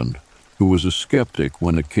husband, who was a skeptic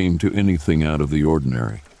when it came to anything out of the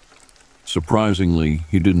ordinary. Surprisingly,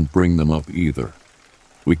 he didn't bring them up either.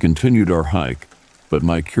 We continued our hike, but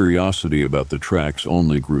my curiosity about the tracks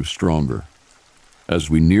only grew stronger. As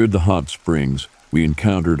we neared the hot springs, we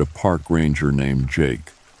encountered a park ranger named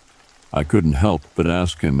Jake. I couldn't help but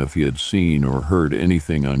ask him if he had seen or heard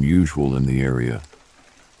anything unusual in the area.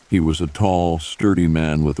 He was a tall, sturdy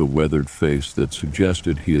man with a weathered face that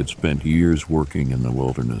suggested he had spent years working in the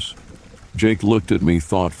wilderness. Jake looked at me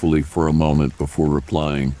thoughtfully for a moment before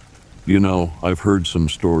replying, "You know, I've heard some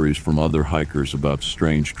stories from other hikers about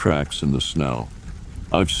strange tracks in the snow.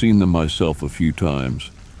 I've seen them myself a few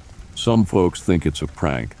times. Some folks think it's a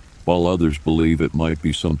prank, while others believe it might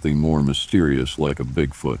be something more mysterious like a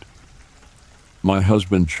Bigfoot." My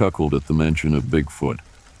husband chuckled at the mention of Bigfoot,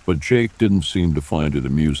 but Jake didn't seem to find it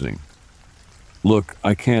amusing. "Look,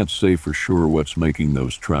 I can't say for sure what's making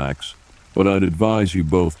those tracks, but I'd advise you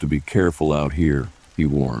both to be careful out here," he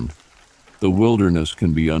warned. "The wilderness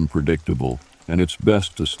can be unpredictable, and it's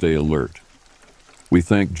best to stay alert." We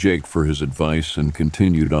thanked Jake for his advice and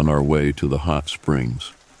continued on our way to the hot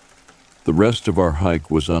springs. The rest of our hike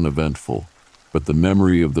was uneventful, but the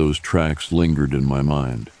memory of those tracks lingered in my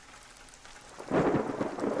mind.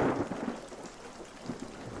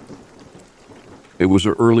 It was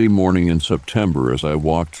an early morning in September as I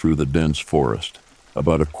walked through the dense forest,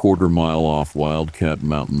 about a quarter-mile off Wildcat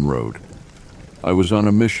Mountain Road. I was on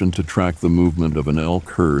a mission to track the movement of an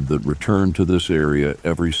elk herd that returned to this area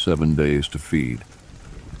every 7 days to feed.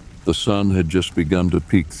 The sun had just begun to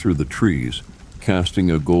peek through the trees,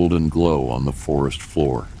 casting a golden glow on the forest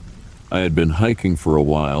floor. I had been hiking for a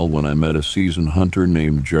while when I met a seasoned hunter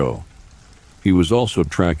named Joe. He was also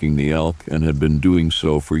tracking the elk and had been doing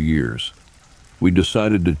so for years. We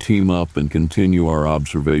decided to team up and continue our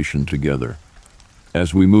observation together.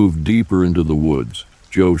 As we moved deeper into the woods,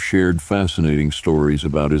 Joe shared fascinating stories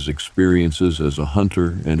about his experiences as a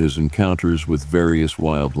hunter and his encounters with various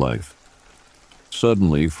wildlife.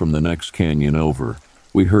 Suddenly, from the next canyon over,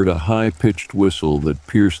 we heard a high-pitched whistle that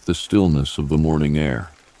pierced the stillness of the morning air.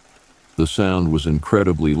 The sound was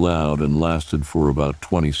incredibly loud and lasted for about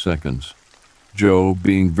 20 seconds. Joe,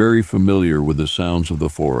 being very familiar with the sounds of the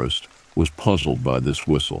forest, was puzzled by this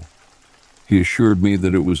whistle. He assured me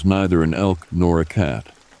that it was neither an elk nor a cat.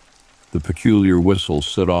 The peculiar whistle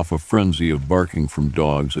set off a frenzy of barking from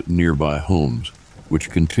dogs at nearby homes, which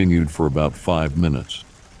continued for about 5 minutes.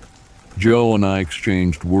 Joe and I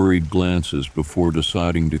exchanged worried glances before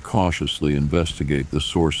deciding to cautiously investigate the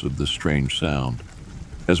source of the strange sound.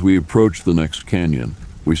 As we approached the next canyon,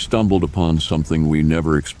 we stumbled upon something we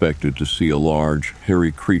never expected to see: a large,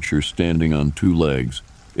 hairy creature standing on 2 legs,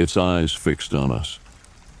 its eyes fixed on us.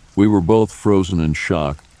 We were both frozen in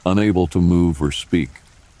shock, unable to move or speak.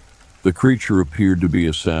 The creature appeared to be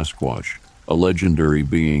a Sasquatch, a legendary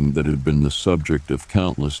being that had been the subject of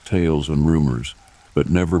countless tales and rumors, but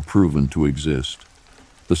never proven to exist.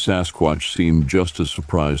 The Sasquatch seemed just as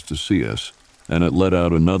surprised to see us, and it let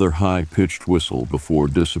out another high-pitched whistle before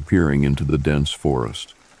disappearing into the dense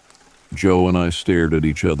forest. Joe and I stared at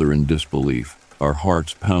each other in disbelief, our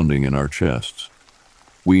hearts pounding in our chests.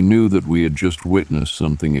 We knew that we had just witnessed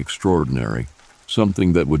something extraordinary,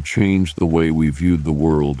 something that would change the way we viewed the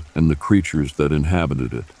world and the creatures that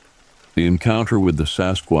inhabited it. The encounter with the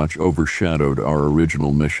Sasquatch overshadowed our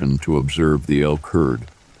original mission to observe the elk herd,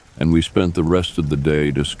 and we spent the rest of the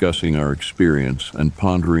day discussing our experience and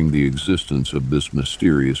pondering the existence of this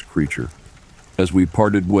mysterious creature. As we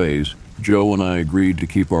parted ways, Joe and I agreed to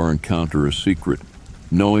keep our encounter a secret,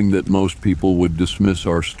 knowing that most people would dismiss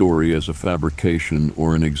our story as a fabrication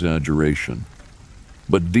or an exaggeration.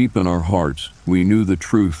 But deep in our hearts, we knew the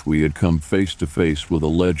truth. We had come face to face with a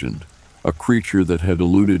legend, a creature that had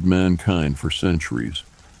eluded mankind for centuries.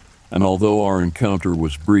 And although our encounter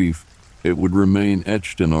was brief, it would remain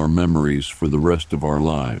etched in our memories for the rest of our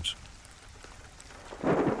lives.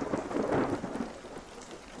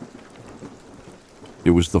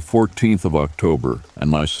 It was the 14th of October, and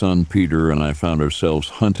my son Peter and I found ourselves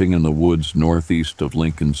hunting in the woods northeast of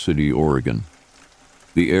Lincoln City, Oregon.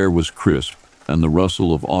 The air was crisp, and the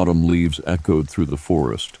rustle of autumn leaves echoed through the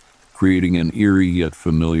forest, creating an eerie yet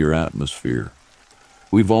familiar atmosphere.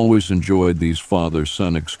 We've always enjoyed these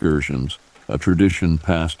father-son excursions, a tradition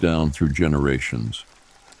passed down through generations.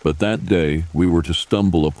 But that day, we were to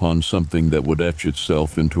stumble upon something that would etch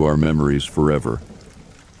itself into our memories forever.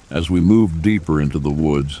 As we moved deeper into the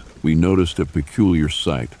woods, we noticed a peculiar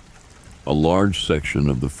sight. a large section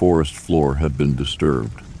of the forest floor had been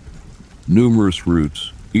disturbed. Numerous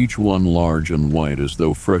roots, each one large and white as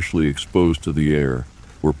though freshly exposed to the air,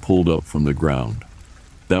 were pulled up from the ground.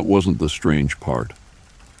 That wasn't the strange part.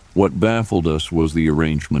 What baffled us was the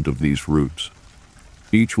arrangement of these roots.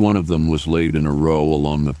 Each one of them was laid in a row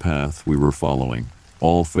along the path we were following,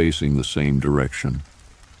 all facing the same direction.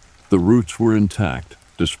 The roots were intact,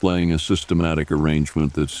 displaying a systematic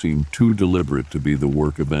arrangement that seemed too deliberate to be the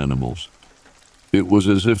work of animals. It was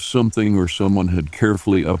as if something or someone had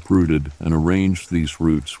carefully uprooted and arranged these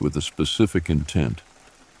roots with a specific intent.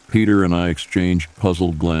 Peter and I exchanged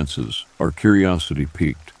puzzled glances, our curiosity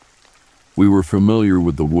piqued. We were familiar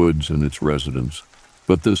with the woods and its residents,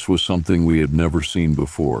 but this was something we had never seen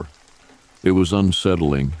before. It was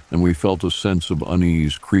unsettling, and we felt a sense of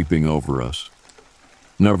unease creeping over us.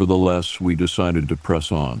 Nevertheless, we decided to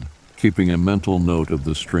press on, keeping a mental note of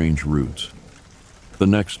the strange roots. The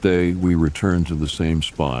next day, we returned to the same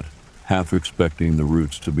spot, half expecting the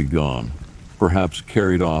roots to be gone, perhaps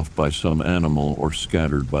carried off by some animal or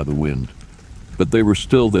scattered by the wind. But they were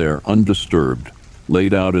still there, undisturbed,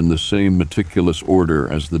 laid out in the same meticulous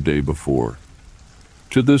order as the day before.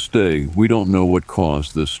 To this day, we don't know what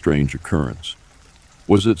caused this strange occurrence.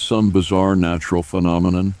 Was it some bizarre natural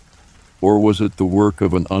phenomenon? Or was it the work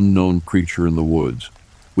of an unknown creature in the woods?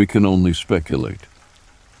 We can only speculate.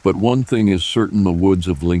 But one thing is certain: the woods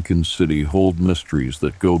of Lincoln City hold mysteries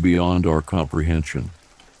that go beyond our comprehension.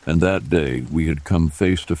 And that day, we had come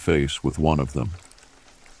face to face with one of them.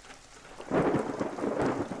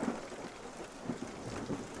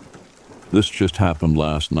 This just happened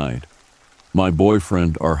last night. My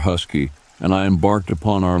boyfriend, our husky, and I embarked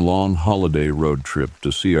upon our long holiday road trip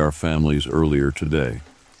to see our families earlier today.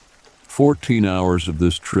 14 hours of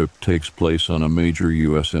this trip takes place on a major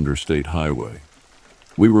U.S. interstate highway.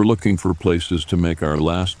 We were looking for places to make our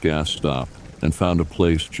last gas stop and found a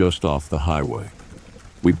place just off the highway.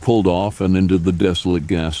 We pulled off and into the desolate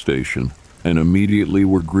gas station and immediately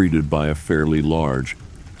were greeted by a fairly large,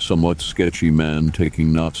 somewhat sketchy man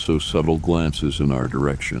taking not-so-subtle glances in our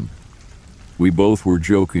direction. We both were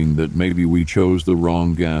joking that maybe we chose the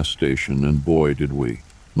wrong gas station, and boy did we.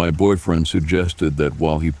 My boyfriend suggested that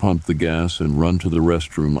while he pumped the gas and run to the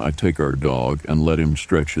restroom, I take our dog and let him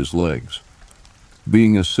stretch his legs.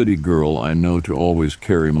 Being a city girl, I know to always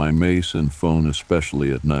carry my mace and phone,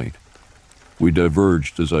 especially at night. We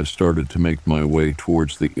diverged as I started to make my way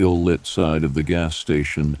towards the ill-lit side of the gas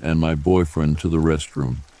station and my boyfriend to the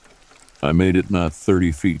restroom. I made it not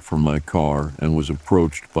 30 feet from my car and was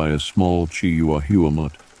approached by a small Chihuahua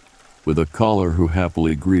with a collar who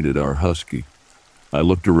happily greeted our husky. I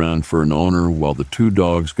looked around for an owner while the two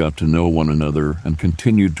dogs got to know one another and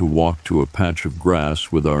continued to walk to a patch of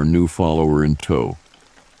grass with our new follower in tow.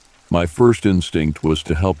 My first instinct was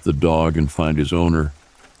to help the dog and find his owner,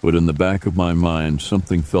 but in the back of my mind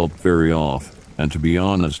something felt very off, and to be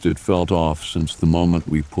honest, it felt off since the moment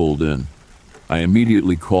we pulled in. I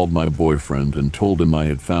immediately called my boyfriend and told him I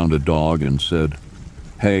had found a dog and said,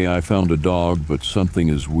 "Hey, I found a dog, but something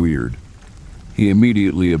is weird." He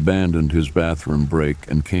immediately abandoned his bathroom break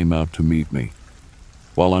and came out to meet me.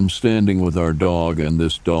 While I'm standing with our dog and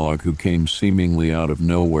this dog who came seemingly out of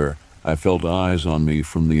nowhere, I felt eyes on me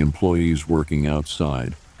from the employees working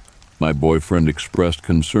outside. My boyfriend expressed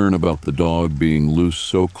concern about the dog being loose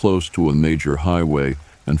so close to a major highway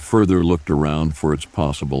and further looked around for its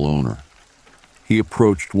possible owner. He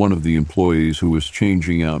approached one of the employees who was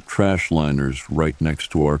changing out trash liners right next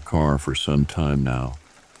to our car for some time now.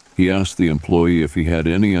 He asked the employee if he had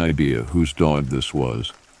any idea whose dog this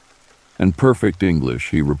was. In perfect English,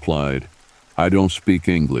 he replied, "I don't speak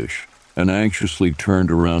English," and anxiously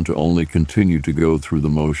turned around to only continue to go through the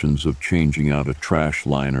motions of changing out a trash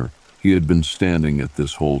liner he had been standing at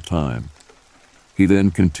this whole time. He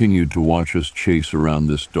then continued to watch us chase around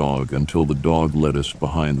this dog until the dog led us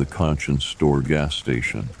behind the Conscience Store gas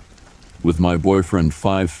station. With my boyfriend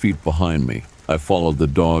 5 feet behind me, I followed the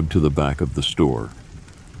dog to the back of the store.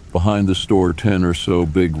 Behind the store, 10 or so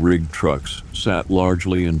big rig trucks sat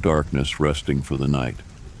largely in darkness, resting for the night.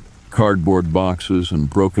 Cardboard boxes and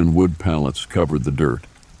broken wood pallets covered the dirt.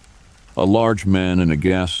 A large man in a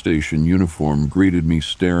gas station uniform greeted me,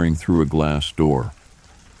 staring through a glass door.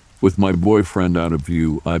 With my boyfriend out of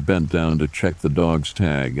view, I bent down to check the dog's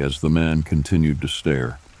tag as the man continued to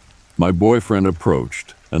stare. My boyfriend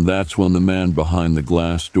approached, and that's when the man behind the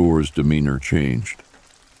glass door's demeanor changed.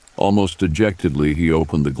 Almost dejectedly, he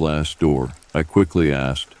opened the glass door. I quickly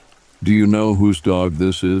asked, "Do you know whose dog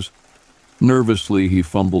this is?" Nervously, he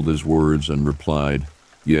fumbled his words and replied,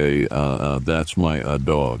 That's my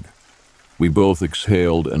dog." We both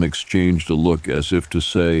exhaled and exchanged a look as if to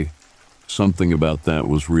say, Something about that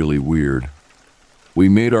was really weird. We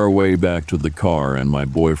made our way back to the car, and my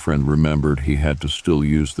boyfriend remembered he had to still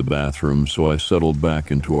use the bathroom, so I settled back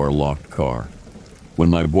into our locked car. When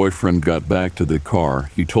my boyfriend got back to the car,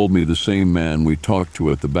 he told me the same man we talked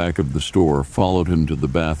to at the back of the store followed him to the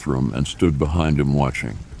bathroom and stood behind him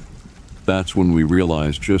watching. That's when we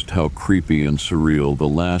realized just how creepy and surreal the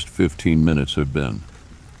last 15 minutes had been.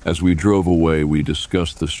 As we drove away, we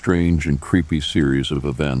discussed the strange and creepy series of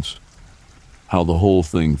events. How the whole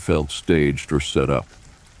thing felt staged or set up.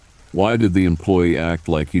 Why did the employee act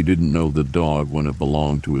like he didn't know the dog when it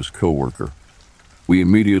belonged to his coworker? We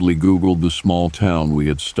immediately Googled the small town we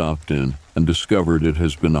had stopped in and discovered it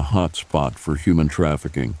has been a hot spot for human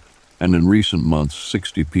trafficking, and in recent months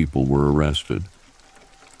 60 people were arrested.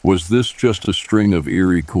 Was this just a string of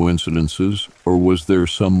eerie coincidences, or was there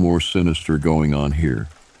some more sinister going on here?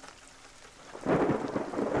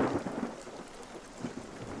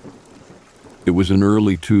 It was an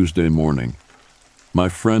early Tuesday morning. My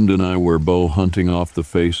friend and I were bow hunting off the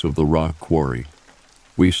face of the rock quarry.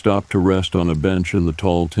 We stopped to rest on a bench in the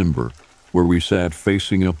tall timber, where we sat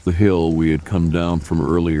facing up the hill we had come down from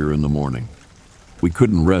earlier in the morning. We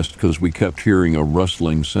couldn't rest because we kept hearing a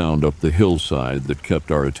rustling sound up the hillside that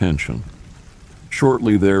kept our attention.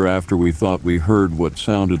 Shortly thereafter, we thought we heard what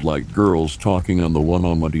sounded like girls talking on the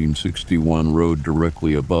 161 road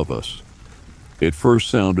directly above us. It first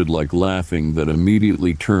sounded like laughing that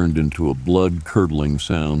immediately turned into a blood-curdling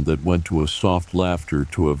sound that went to a soft laughter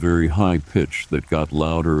to a very high pitch that got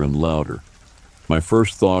louder and louder. My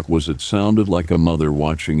first thought was it sounded like a mother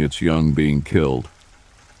watching its young being killed.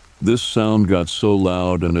 This sound got so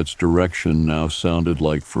loud, and its direction now sounded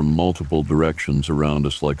like from multiple directions around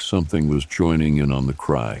us, like something was joining in on the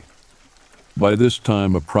cry. By this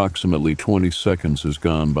time, approximately 20 seconds has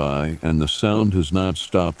gone by, and the sound has not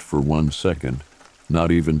stopped for 1 second. Not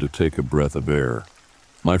even to take a breath of air.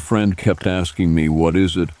 My friend kept asking me, "What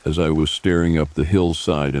is it?" as I was staring up the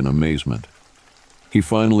hillside in amazement. He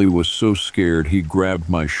finally was so scared he grabbed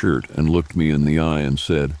my shirt and looked me in the eye and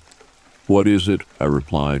said, "What is it?" I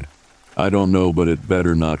replied, "I don't know, but it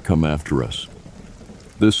better not come after us."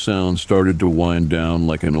 This sound started to wind down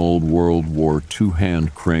like an old World War II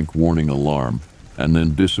hand crank warning alarm, and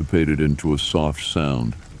then dissipated into a soft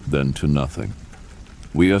sound, then to nothing.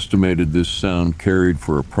 We estimated this sound carried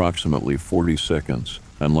for approximately 40 seconds,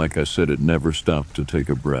 and like I said, it never stopped to take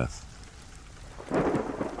a breath.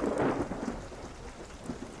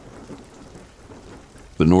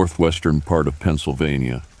 The northwestern part of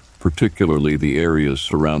Pennsylvania, particularly the areas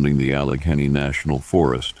surrounding the Allegheny National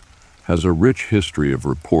Forest, has a rich history of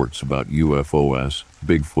reports about UFOs,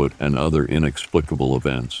 Bigfoot, and other inexplicable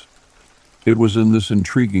events. It was in this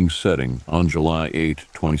intriguing setting, on July 8,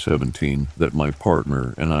 2017, that my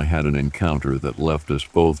partner and I had an encounter that left us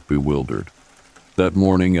both bewildered. That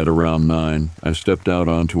morning at around 9, I stepped out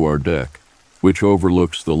onto our deck, which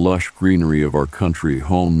overlooks the lush greenery of our country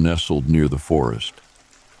home nestled near the forest.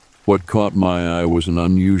 What caught my eye was an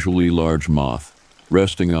unusually large moth,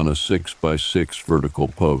 resting on a 6x6 vertical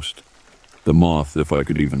post. The moth, if I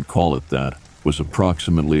could even call it that, was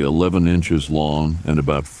approximately 11 inches long and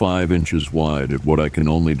about 5 inches wide at what I can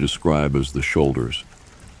only describe as the shoulders.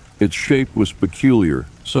 Its shape was peculiar,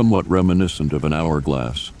 somewhat reminiscent of an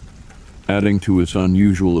hourglass. Adding to its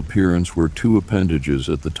unusual appearance were 2 appendages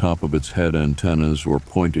at the top of its head, antennas or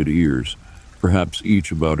pointed ears, perhaps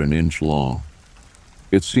each about an inch long.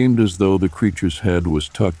 It seemed as though the creature's head was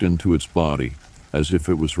tucked into its body, as if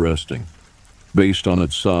it was resting. Based on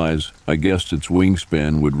its size, I guessed its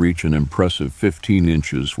wingspan would reach an impressive 15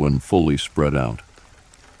 inches when fully spread out.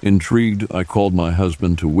 Intrigued, I called my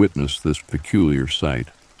husband to witness this peculiar sight.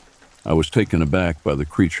 I was taken aback by the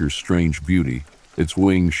creature's strange beauty. Its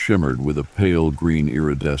wings shimmered with a pale green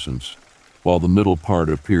iridescence, while the middle part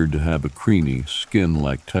appeared to have a creamy,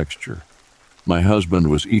 skin-like texture. My husband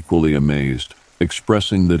was equally amazed,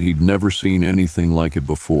 expressing that he'd never seen anything like it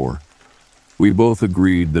before. We both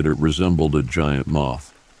agreed that it resembled a giant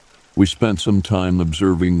moth. We spent some time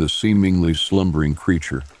observing the seemingly slumbering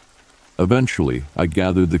creature. Eventually, I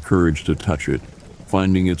gathered the courage to touch it,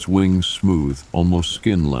 finding its wings smooth, almost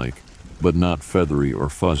skin-like, but not feathery or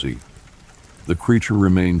fuzzy. The creature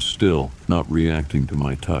remained still, not reacting to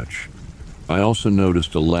my touch. I also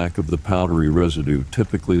noticed a lack of the powdery residue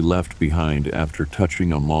typically left behind after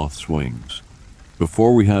touching a moth's wings.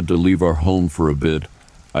 Before we had to leave our home for a bit,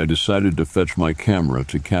 I decided to fetch my camera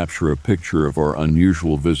to capture a picture of our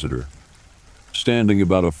unusual visitor. Standing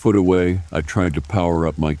about a foot away, I tried to power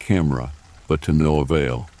up my camera, but to no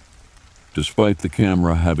avail. Despite the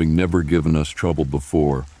camera having never given us trouble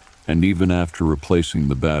before, and even after replacing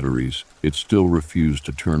the batteries, it still refused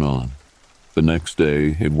to turn on. The next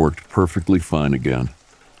day, it worked perfectly fine again.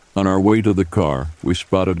 On our way to the car, we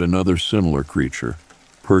spotted another similar creature,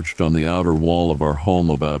 perched on the outer wall of our home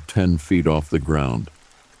about 10 feet off the ground.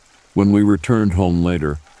 When we returned home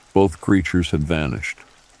later, both creatures had vanished.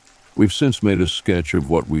 We've since made a sketch of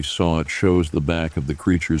what we saw. It shows the back of the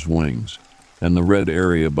creature's wings, and the red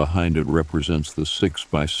area behind it represents the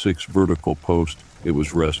 6x6 vertical post it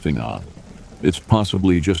was resting on. It's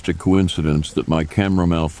possibly just a coincidence that my camera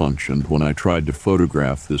malfunctioned when I tried to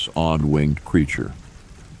photograph this odd-winged creature.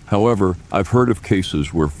 However, I've heard of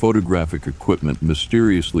cases where photographic equipment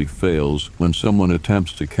mysteriously fails when someone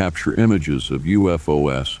attempts to capture images of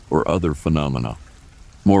UFOs or other phenomena.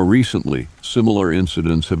 More recently, similar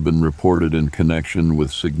incidents have been reported in connection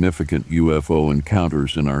with significant UFO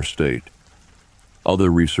encounters in our state.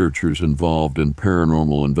 Other researchers involved in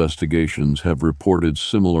paranormal investigations have reported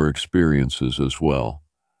similar experiences as well.